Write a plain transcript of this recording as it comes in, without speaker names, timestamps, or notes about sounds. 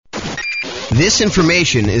This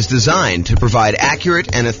information is designed to provide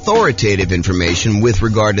accurate and authoritative information with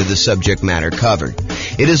regard to the subject matter covered.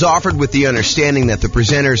 It is offered with the understanding that the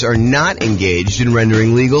presenters are not engaged in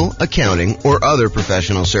rendering legal, accounting, or other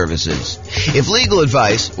professional services. If legal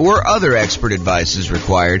advice or other expert advice is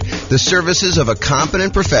required, the services of a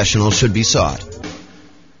competent professional should be sought.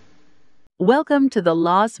 Welcome to the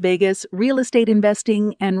Las Vegas Real Estate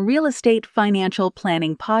Investing and Real Estate Financial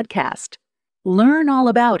Planning Podcast. Learn all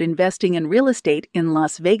about investing in real estate in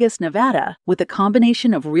Las Vegas, Nevada, with a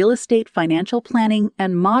combination of real estate financial planning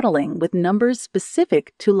and modeling with numbers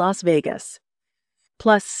specific to Las Vegas.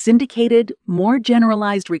 Plus syndicated, more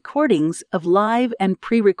generalized recordings of live and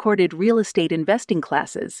pre-recorded real estate investing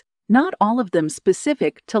classes, not all of them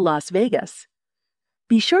specific to Las Vegas.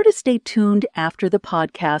 Be sure to stay tuned after the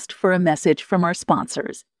podcast for a message from our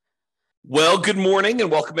sponsors. Well, good morning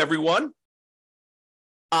and welcome everyone.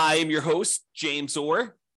 I am your host, James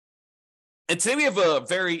Orr, and today we have a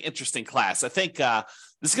very interesting class. I think this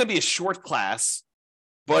is going to be a short class,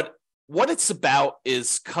 but what it's about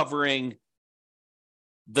is covering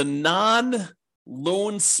the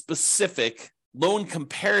non-loan specific, loan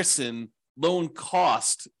comparison, loan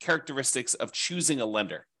cost characteristics of choosing a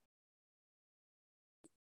lender.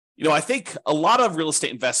 You know, I think a lot of real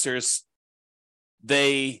estate investors,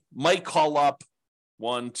 they might call up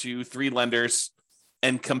 1, 2, 3 lenders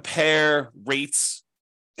and compare rates,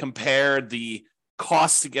 compare the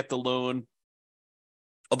cost to get the loan.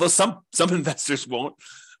 Although some investors won't.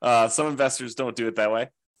 Some investors don't do it that way.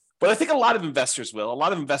 But I think a lot of investors will. A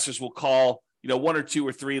lot of investors will call, 1 or 2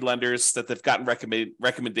 or 3 lenders that they've gotten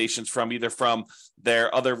recommendations from, either from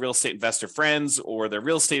their other real estate investor friends or their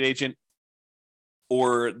real estate agent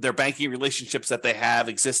or their banking relationships that they have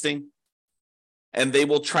existing. And they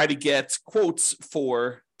will try to get quotes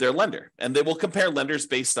for their lender, and they will compare lenders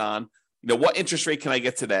based on, what interest rate can I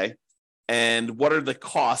get today, and what are the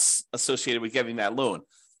costs associated with getting that loan?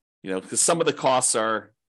 Because some of the costs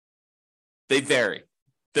they vary.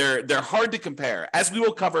 They're hard to compare, as we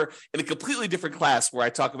will cover in a completely different class where I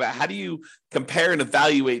talk about how do you compare and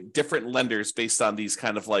evaluate different lenders based on these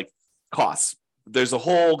kind of like costs. There's a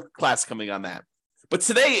whole class coming on that. But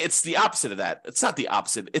today it's the opposite of that. It's not the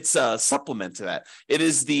opposite. It's a supplement to that. It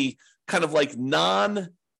is the kind of like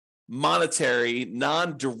non-monetary,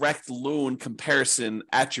 non-direct loan comparison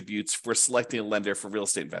attributes for selecting a lender for real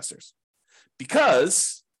estate investors.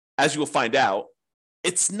 Because, as you will find out,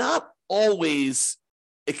 it's not always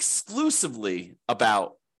exclusively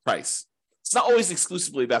about price. It's not always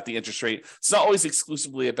exclusively about the interest rate. It's not always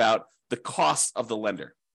exclusively about the cost of the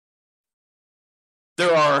lender.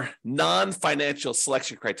 There are non-financial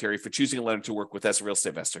selection criteria for choosing a lender to work with as a real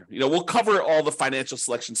estate investor. We'll cover all the financial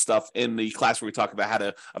selection stuff in the class where we talk about how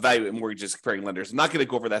to evaluate mortgages comparing lenders. I'm not going to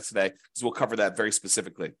go over that today because we'll cover that very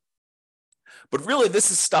specifically. But really, this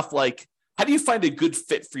is stuff like, how do you find a good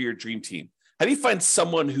fit for your dream team? How do you find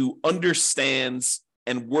someone who understands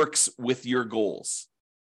and works with your goals,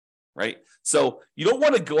 right? So you don't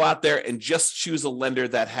want to go out there and just choose a lender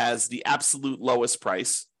that has the absolute lowest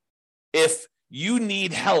price. If you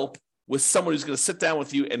need help with someone who's going to sit down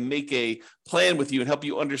with you and make a plan with you and help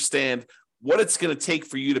you understand what it's going to take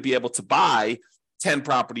for you to be able to buy 10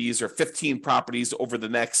 properties or 15 properties over the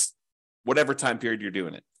next whatever time period you're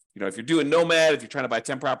doing it. If you're doing Nomad, if you're trying to buy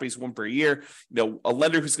 10 properties, 1 per year, a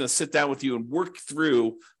lender who's going to sit down with you and work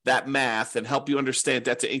through that math and help you understand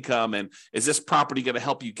debt to income. And is this property going to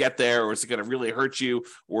help you get there, or is it going to really hurt you,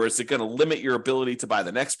 or is it going to limit your ability to buy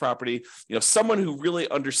the next property? Someone who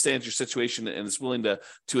really understands your situation and is willing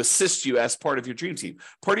to assist you as part of your dream team,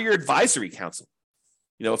 part of your advisory council.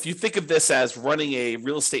 If you think of this as running a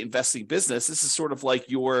real estate investing business, this is sort of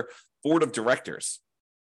like your board of directors,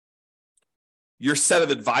 your set of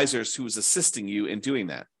advisors who is assisting you in doing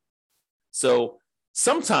that. So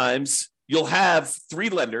sometimes you'll have 3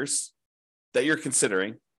 lenders that you're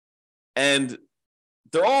considering, and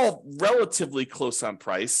they're all relatively close on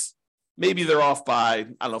price. Maybe they're off by,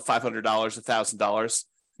 $500, $1,000,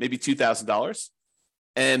 maybe $2,000.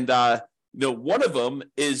 And, one of them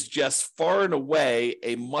is just far and away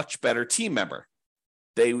a much better team member.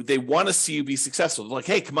 They want to see you be successful. They're like,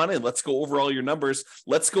 hey, come on in. Let's go over all your numbers.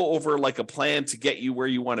 Let's go over like a plan to get you where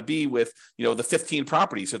you want to be with, the 15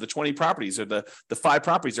 properties or the 20 properties or the 5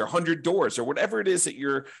 properties or 100 doors or whatever it is that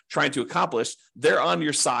you're trying to accomplish. They're on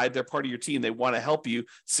your side. They're part of your team. They want to help you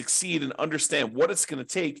succeed and understand what it's going to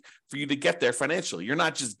take for you to get there financially. You're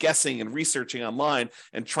not just guessing and researching online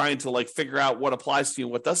and trying to figure out what applies to you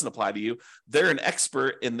and what doesn't apply to you. They're an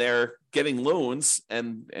expert in their getting loans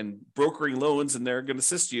and brokering loans, and they're going to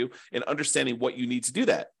assist you in understanding what you need to do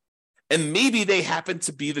that. And maybe they happen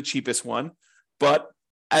to be the cheapest one, but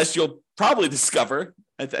as you'll probably discover,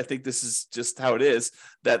 I think this is just how it is,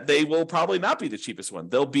 that they will probably not be the cheapest one.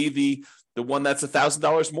 They'll be the one that's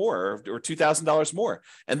 $1,000 more or $2,000 more.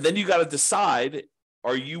 And then you got to decide,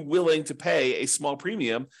 are you willing to pay a small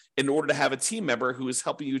premium in order to have a team member who is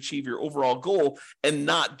helping you achieve your overall goal and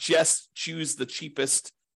not just choose the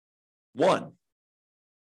cheapest one?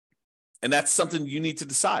 And that's something you need to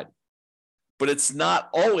decide. But it's not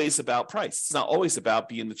always about price. It's not always about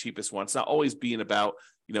being the cheapest one. It's not always being about,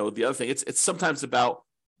 the other thing. It's sometimes about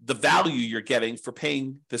the value you're getting for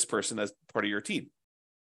paying this person as part of your team.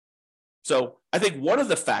 So I think one of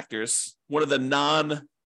the factors, one of the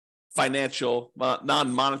non-financial,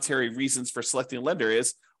 non-monetary reasons for selecting a lender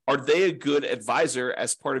is, are they a good advisor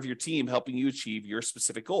as part of your team helping you achieve your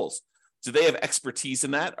specific goals? Do they have expertise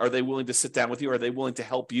in that? Are they willing to sit down with you? Are they willing to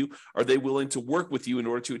help you? Are they willing to work with you in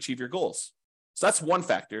order to achieve your goals? So that's one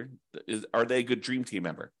factor. Are they a good dream team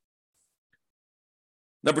member?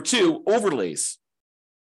 Number two, overlays.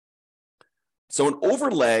 So an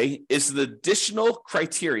overlay is an additional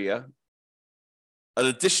criteria, an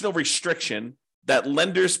additional restriction that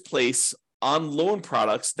lenders place on loan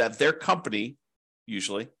products that their company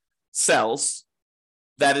usually sells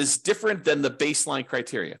that is different than the baseline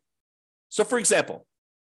criteria. So for example,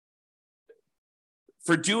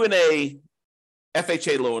 for doing a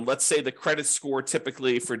FHA loan, let's say the credit score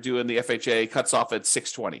typically for doing the FHA cuts off at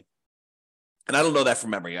 620. And I don't know that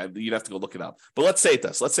from memory. You'd have to go look it up. But let's say it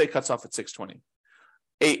does. Let's say it cuts off at 620.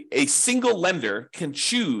 A single lender can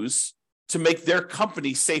choose to make their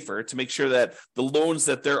company safer, to make sure that the loans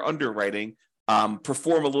that they're underwriting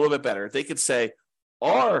perform a little bit better. They could say,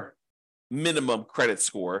 our minimum credit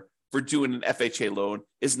score for doing an FHA loan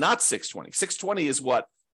is not 620. 620 is what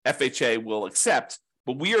FHA will accept,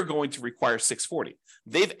 but we are going to require 640.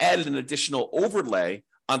 They've added an additional overlay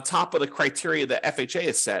on top of the criteria that FHA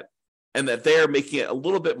has set, and that they're making it a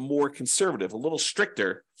little bit more conservative, a little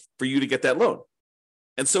stricter for you to get that loan.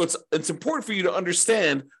 And so it's important for you to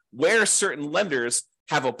understand where certain lenders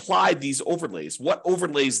have applied these overlays, what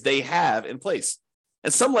overlays they have in place.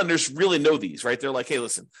 And some lenders really know these, right? They're like, hey,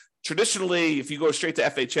 listen, traditionally, if you go straight to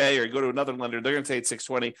FHA or you go to another lender, they're going to say it's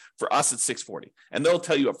 620. For us, it's 640. And they'll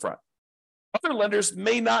tell you up front. Other lenders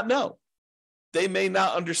may not know. They may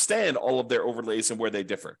not understand all of their overlays and where they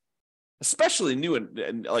differ, especially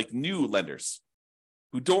new lenders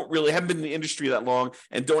who haven't been in the industry that long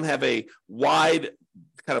and don't have a wide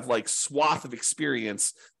kind of like swath of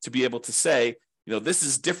experience to be able to say, this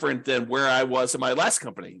is different than where I was in my last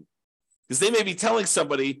company. Because they may be telling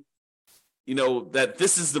somebody, that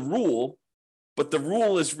this is the rule, but the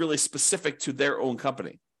rule is really specific to their own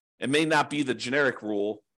company. It may not be the generic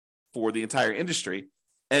rule for the entire industry,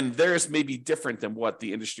 and theirs may be different than what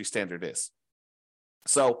the industry standard is.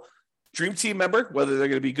 So dream team member, whether they're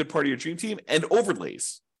going to be a good part of your dream team, and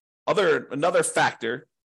overlays. Another factor,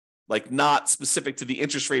 like not specific to the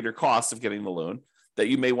interest rate or cost of getting the loan, that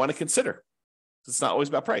you may want to consider. It's not always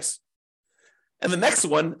about price. And the next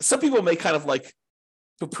one, some people may kind of like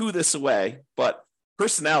poo-poo this away, but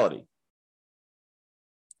personality.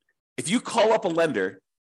 If you call up a lender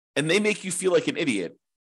and they make you feel like an idiot,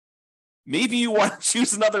 maybe you want to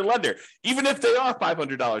choose another lender, even if they are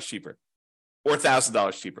 $500 cheaper or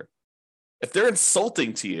 $1,000 cheaper. If they're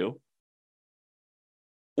insulting to you,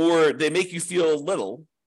 or they make you feel little,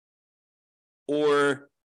 or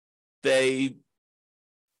they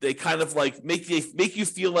kind of like make you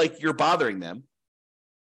feel like you're bothering them,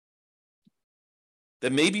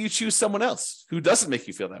 then maybe you choose someone else who doesn't make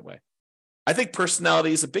you feel that way. I think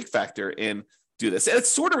personality is a big factor in do this. And it's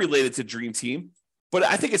sort of related to Dream Team, but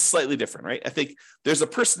I think it's slightly different, right? I think there's a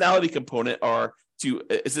personality component,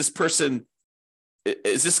 is this going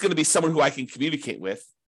to be someone who I can communicate with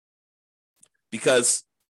because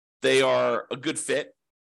they are a good fit,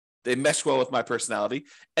 they mesh well with my personality,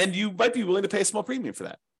 and you might be willing to pay a small premium for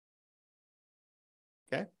that.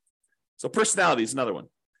 Okay? So personality is another one.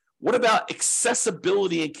 What about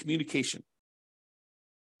accessibility and communication?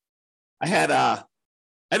 I had a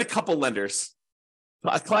couple lenders.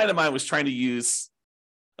 A client of mine was trying to use,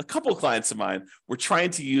 a couple of clients of mine were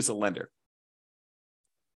trying to use a lender.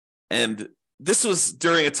 And this was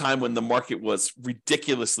during a time when the market was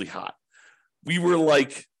ridiculously hot. We were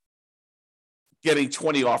like getting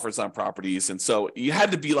 20 offers on properties. And so you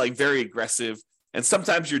had to be like very aggressive. And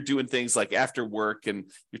sometimes you're doing things like after work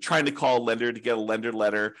and you're trying to call a lender to get a lender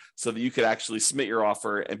letter so that you could actually submit your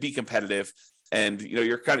offer and be competitive. And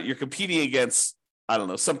you're competing against, I don't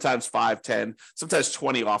know, sometimes 5, 10, sometimes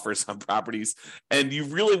 20 offers on properties. And you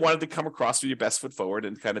really wanted to come across with your best foot forward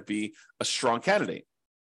and kind of be a strong candidate.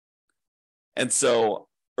 And so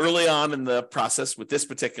early on in the process with this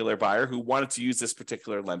particular buyer who wanted to use this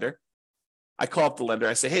particular lender, I call up the lender.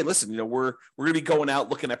 I say, hey, listen, we're going to be going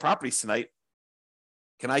out looking at properties tonight.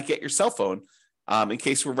 Can I get your cell phone in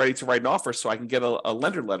case we're ready to write an offer so I can get a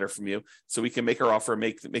lender letter from you so we can make our offer,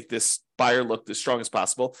 make this buyer look as strong as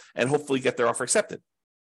possible and hopefully get their offer accepted.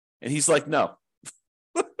 And he's like, no,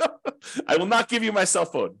 I will not give you my cell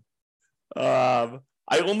phone. I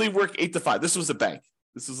only work 8 to 5. This was a bank.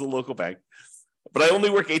 This was a local bank, but I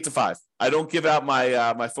only work 8 to 5. I don't give out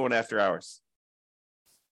my phone after hours.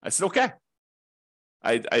 I said, okay.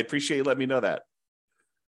 I appreciate you letting me know that.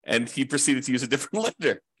 And he proceeded to use a different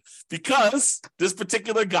lender because this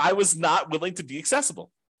particular guy was not willing to be accessible.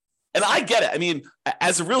 And I get it. I mean,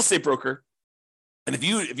 as a real estate broker, and if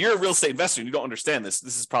you're a real estate investor and you don't understand this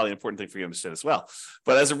is probably an important thing for you to understand as well.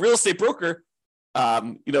 But as a real estate broker,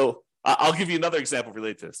 I'll give you another example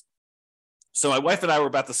related to this. So my wife and I were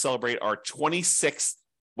about to celebrate our 26th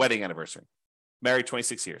wedding anniversary, married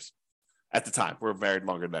 26 years at the time. We're married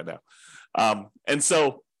longer than that now. And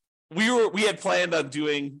so we had planned on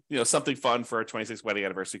doing, something fun for our 26th wedding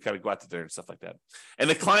anniversary, kind of go out to dinner and stuff like that. And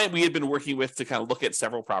the client we had been working with to kind of look at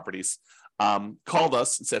several properties called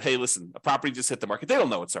us and said, hey, listen, a property just hit the market. They don't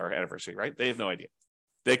know it's our anniversary, right? They have no idea.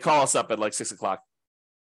 They call us up at like 6:00.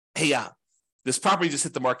 Hey, this property just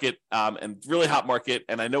hit the market and really hot market.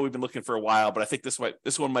 And I know we've been looking for a while, but I think this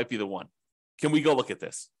one might be the one. Can we go look at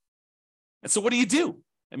this? And so what do?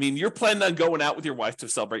 I mean, you're planning on going out with your wife to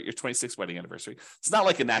celebrate your 26th wedding anniversary. It's not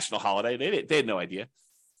like a national holiday. They had no idea.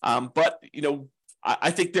 But,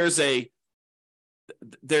 I think there's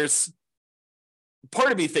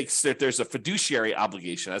part of me thinks that there's a fiduciary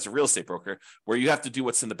obligation as a real estate broker where you have to do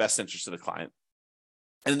what's in the best interest of the client.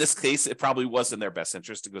 And in this case, it probably was in their best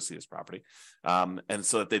interest to go see this property. And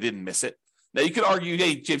so that they didn't miss it. Now, you could argue,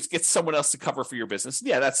 hey, James, get someone else to cover for your business.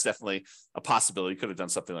 Yeah, that's definitely a possibility. You could have done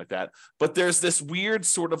something like that. But there's this weird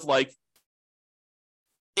sort of like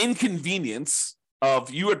inconvenience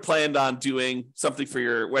of you had planned on doing something for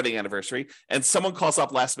your wedding anniversary, and someone calls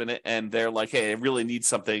up last minute and they're like, hey, I really need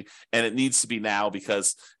something, and it needs to be now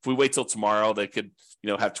because if we wait till tomorrow, they could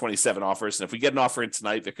have 27 offers. And if we get an offer in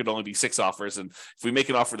tonight, there could only be 6 offers. And if we make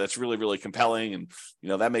an offer that's really, really compelling and,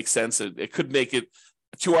 that makes sense, it could make it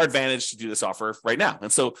to our advantage to do this offer right now.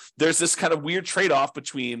 And so there's this kind of weird trade-off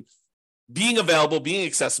between being available, being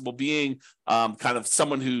accessible, being kind of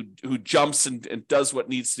someone who jumps and does what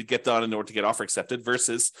needs to get done in order to get offer accepted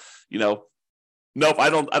versus, nope, I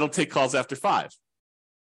don't take calls after 5.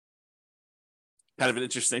 Kind of an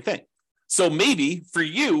interesting thing. So maybe for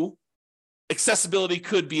you, accessibility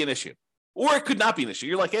could be an issue, or it could not be an issue.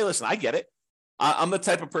 You're like, hey, listen, I get it. I'm the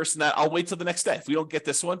type of person that I'll wait till the next day. If we don't get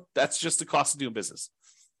this one, that's just the cost of doing business.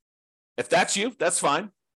 If that's you, that's fine.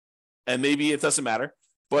 And maybe it doesn't matter.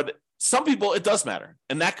 But some people, it does matter.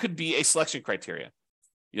 And that could be a selection criteria.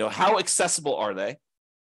 How accessible are they?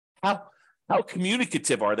 How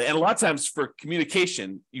communicative are they? And a lot of times for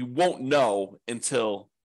communication, you won't know until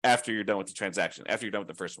after you're done with the transaction, after you're done with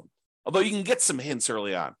the first one. Although you can get some hints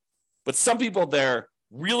early on. But some people, they're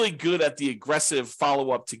really good at the aggressive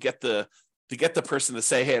follow-up to get the person to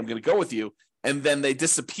say, hey, I'm going to go with you. And then they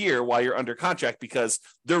disappear while you're under contract because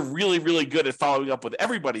they're really, really good at following up with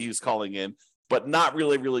everybody who's calling in, but not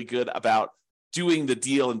really, really good about doing the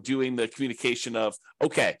deal and doing the communication of,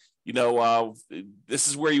 okay, this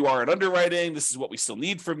is where you are in underwriting. This is what we still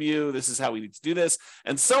need from you. This is how we need to do this.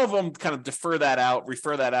 And some of them kind of refer that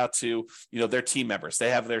out to, their team members.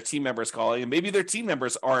 They have their team members calling, and maybe their team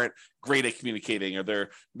members aren't great at communicating, or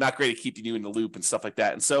they're not great at keeping you in the loop and stuff like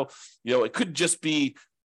that. And so, it could just be,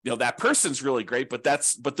 that person's really great, but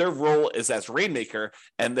their role is as rainmaker,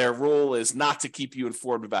 and their role is not to keep you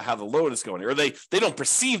informed about how the loan is going, or they don't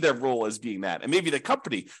perceive their role as being that. And maybe the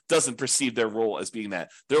company doesn't perceive their role as being that.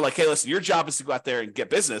 They're like, hey, listen, your job is to go out there and get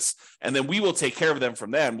business, and then we will take care of them from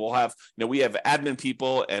then. We'll have, we have admin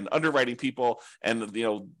people and underwriting people, and,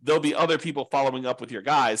 there'll be other people following up with your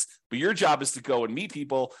guys, but your job is to go and meet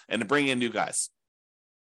people and to bring in new guys.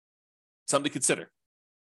 Something to consider.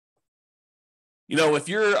 If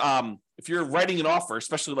you're writing an offer,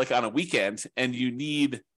 especially like on a weekend, and you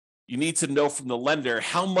need to know from the lender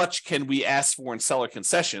how much can we ask for in seller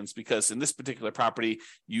concessions, because in this particular property,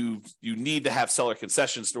 you need to have seller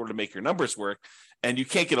concessions in order to make your numbers work, and you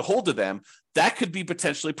can't get a hold of them, that could be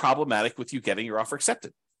potentially problematic with you getting your offer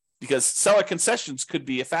accepted, because seller concessions could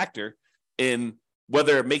be a factor in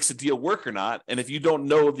whether it makes a deal work or not. And if you don't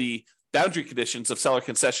know the boundary conditions of seller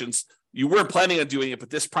concessions, you weren't planning on doing it, but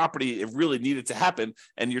this property, it really needed to happen,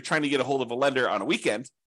 and you're trying to get a hold of a lender on a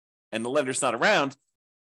weekend, and the lender's not around,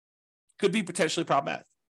 could be potentially problematic.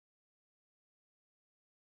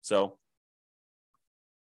 So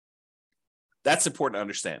that's important to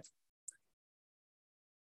understand.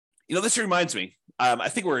 This reminds me, I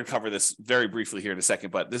think we're going to cover this very briefly here in a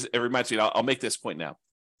second, but it reminds me, I'll make this point now.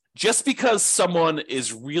 Just because someone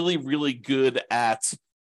is really, really good at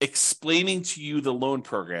explaining to you the loan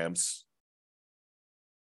programs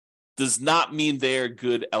does not mean they're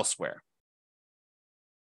good elsewhere.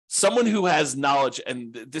 Someone who has knowledge,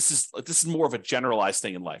 and this is more of a generalized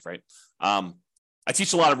thing in life, right? I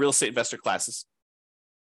teach a lot of real estate investor classes.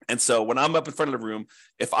 And so when I'm up in front of the room,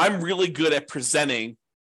 if I'm really good at presenting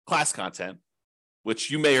class content,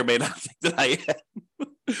 which you may or may not think that I am,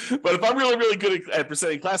 but if I'm really, really good at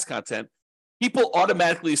presenting class content, people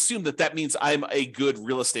automatically assume that means I'm a good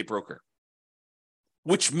real estate broker,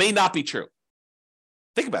 which may not be true.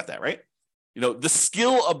 Think about that, right? The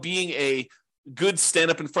skill of being a good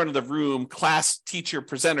stand up in front of the room, class teacher,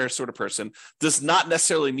 presenter sort of person does not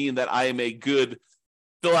necessarily mean that I am a good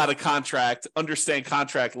fill out a contract, understand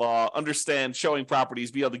contract law, understand showing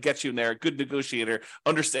properties, be able to get you in there, good negotiator,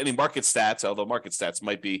 understanding market stats, although market stats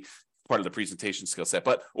might be part of the presentation skill set,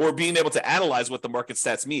 or being able to analyze what the market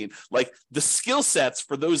stats mean. Like the skill sets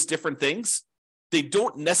for those different things, they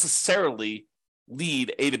don't necessarily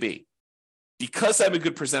lead A to B. Because I'm a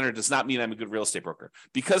good presenter does not mean I'm a good real estate broker.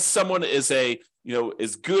 Because someone is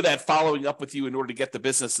is good at following up with you in order to get the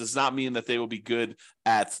business does not mean that they will be good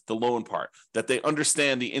at the loan part, that they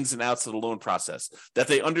understand the ins and outs of the loan process, that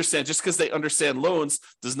they understand, just because they understand loans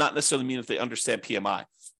does not necessarily mean that they understand PMI.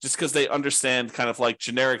 Just because they understand kind of like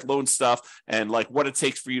generic loan stuff and like what it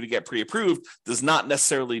takes for you to get pre-approved does not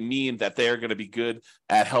necessarily mean that they are going to be good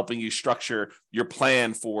at helping you structure your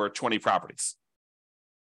plan for 20 properties.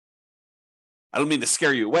 I don't mean to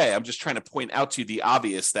scare you away. I'm just trying to point out to you the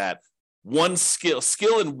obvious that one skill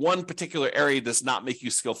in one particular area does not make you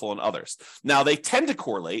skillful in others. Now, they tend to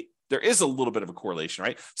correlate. There is a little bit of a correlation,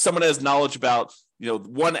 right? Someone has knowledge about,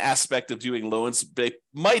 one aspect of doing loans, they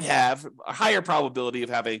might have a higher probability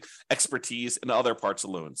of having expertise in other parts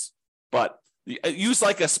of loans. But use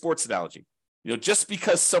like a sports analogy. Just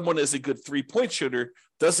because someone is a good 3-point shooter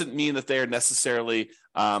doesn't mean that they are necessarily,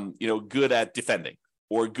 good at defending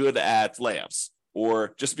or good at layups,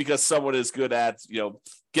 or just because someone is good at,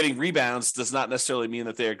 getting rebounds does not necessarily mean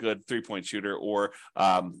that they're a good 3-point shooter or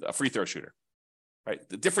a free throw shooter, right?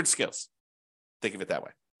 The different skills. Think of it that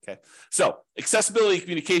way. Okay. So accessibility,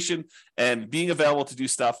 communication, and being available to do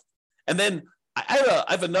stuff. And then I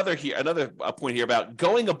have another point here about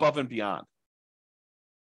going above and beyond.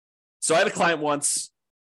 So I had a client once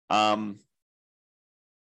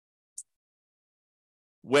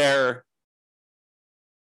where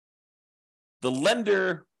the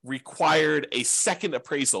lender required a second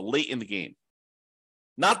appraisal late in the game.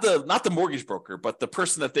 Not the mortgage broker, but the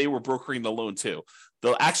person that they were brokering the loan to,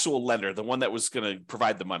 the actual lender, the one that was going to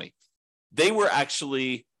provide the money. They were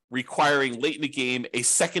actually requiring late in the game a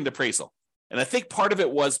second appraisal. And I think part of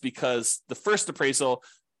it was because the first appraisal,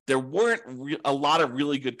 there weren't a lot of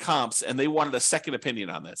really good comps, and they wanted a second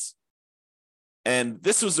opinion on this. And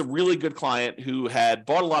this was a really good client who had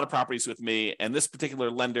bought a lot of properties with me, and this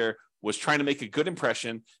particular lender was trying to make a good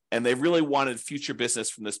impression, and they really wanted future business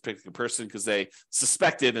from this particular person because they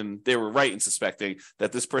suspected, and they were right in suspecting,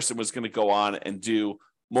 that this person was going to go on and do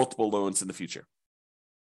multiple loans in the future.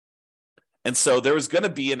 And so there was going to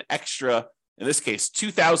be an extra, in this case,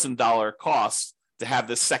 $2,000 cost to have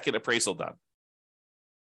this second appraisal done.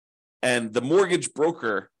 And the mortgage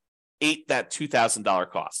broker ate that $2,000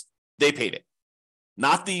 cost. They paid it.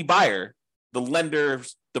 Not the buyer, the lender,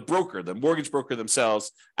 the broker, the mortgage broker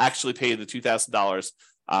themselves actually paid the $2,000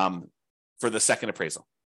 for the second appraisal.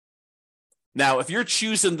 Now, if you're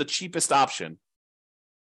choosing the cheapest option,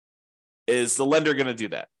 is the lender going to do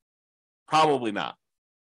that? Probably not.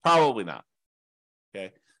 Probably not.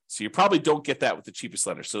 Okay. So you probably don't get that with the cheapest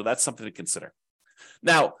lender. So that's something to consider.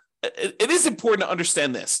 Now, it is important to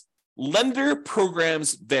understand this. Lender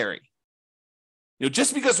programs vary.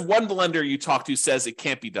 Just because one lender you talk to says it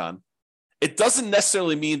can't be done, it doesn't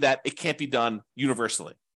necessarily mean that it can't be done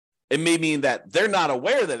universally. It may mean that they're not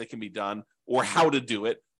aware that it can be done or how to do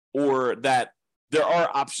it, or that there are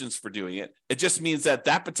options for doing it. It just means that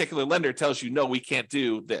that particular lender tells you, no, we can't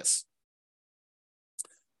do this.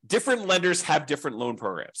 Different lenders have different loan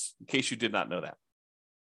programs, in case you did not know that.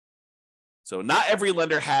 So not every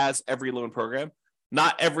lender has every loan program.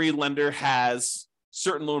 Not every lender has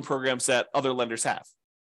certain loan programs that other lenders have.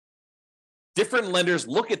 Different lenders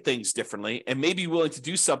look at things differently and may be willing to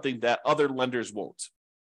do something that other lenders won't.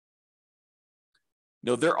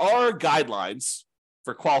 There are guidelines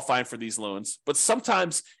for qualifying for these loans, but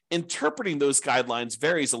sometimes interpreting those guidelines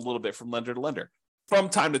varies a little bit from lender to lender from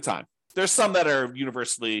time to time. There's some that are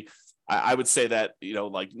universally, I would say that,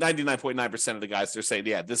 like 99.9% of the guys, they're saying,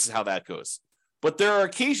 yeah, this is how that goes. but there are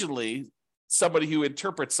occasionally somebody who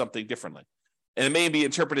interprets something differently. And it may be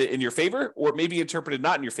interpreted in your favor, or it may be interpreted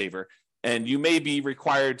not in your favor. And you may be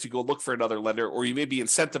required to go look for another lender, or you may be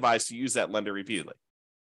incentivized to use that lender repeatedly.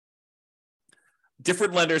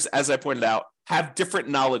 Different lenders, as I pointed out, have different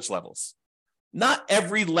knowledge levels. Not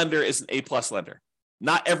every lender is an A+ lender.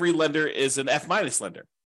 Not every lender is an F- lender.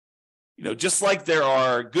 Just like there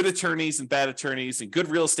are good attorneys and bad attorneys, and good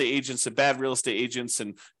real estate agents and bad real estate agents,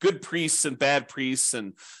 and good priests and bad priests,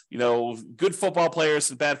 and good football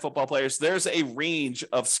players and bad football players, there's a range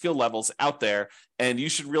of skill levels out there, and you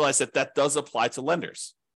should realize that does apply to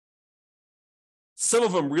lenders. Some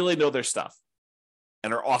of them really know their stuff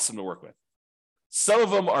and are awesome to work with. Some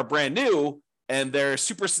of them are brand new and they're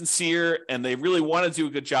super sincere and they really want to do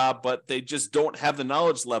a good job, but they just don't have the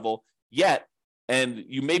knowledge level yet. And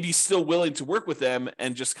you may be still willing to work with them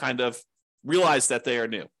and just kind of realize that they are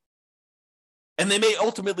new. And they may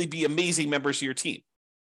ultimately be amazing members of your team.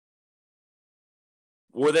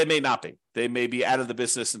 Or they may not be. They may be out of the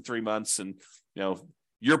business in 3 months and,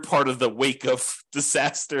 you're part of the wake of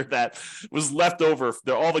disaster that was left over,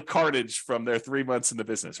 all the carnage from their 3 months in the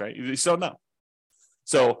business, right? You just don't know.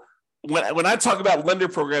 So when I talk about lender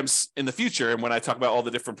programs in the future, and when I talk about all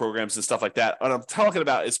the different programs and stuff like that, what I'm talking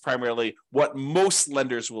about is primarily what most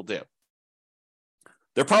lenders will do.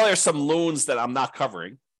 There probably are some loans that I'm not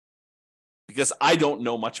covering because I don't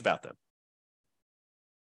know much about them.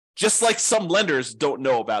 Just like some lenders don't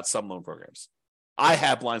know about some loan programs. I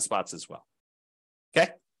have blind spots as well. Okay?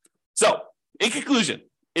 So, in conclusion,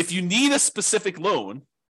 if you need a specific loan,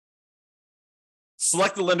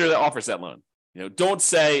 select the lender that offers that loan. Don't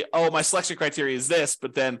say, oh, my selection criteria is this,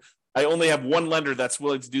 but then I only have one lender that's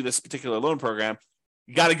willing to do this particular loan program.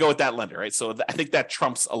 You got to go with that lender, right? So I think that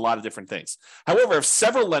trumps a lot of different things. However, if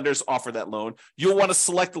several lenders offer that loan, you'll want to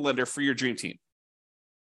select the lender for your dream team.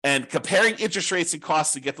 And comparing interest rates and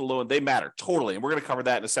costs to get the loan, they matter totally. And we're going to cover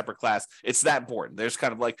that in a separate class. It's that important. There's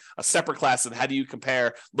kind of like a separate class of how do you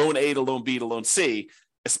compare loan A to loan B to loan C,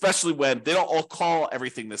 especially when they don't all call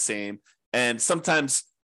everything the same. And sometimes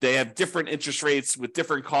they have different interest rates with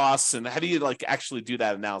different costs. And how do you actually do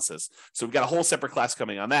that analysis? So we've got a whole separate class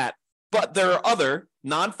coming on that. But there are other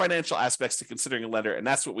non-financial aspects to considering a lender, and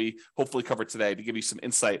that's what we hopefully covered today to give you some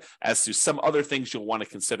insight as to some other things you'll want to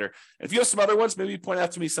consider. And if you have some other ones, maybe point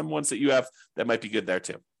out to me some ones that you have that might be good there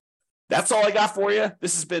too. That's all I got for you.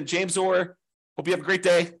 This has been James Orr. Hope you have a great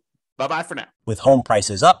day. Bye-bye for now. With home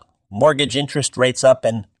prices up, mortgage interest rates up,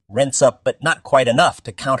 and rents up, but not quite enough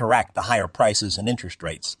to counteract the higher prices and interest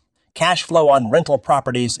rates, cash flow on rental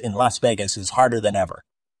properties in Las Vegas is harder than ever.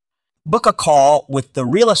 Book a call with the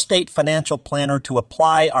Real Estate Financial Planner to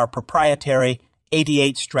apply our proprietary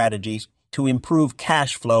 88 strategies to improve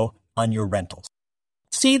cash flow on your rentals.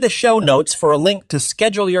 See the show notes for a link to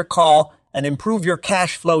schedule your call and improve your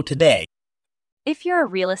cash flow today. If you're a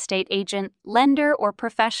real estate agent, lender, or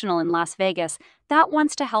professional in Las Vegas that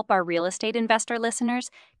wants to help our real estate investor listeners,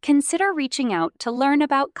 consider reaching out to learn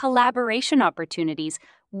about collaboration opportunities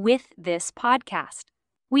with this podcast.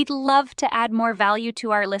 We'd love to add more value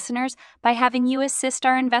to our listeners by having you assist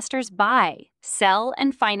our investors buy, sell,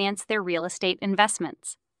 and finance their real estate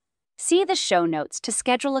investments. See the show notes to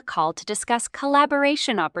schedule a call to discuss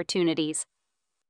collaboration opportunities.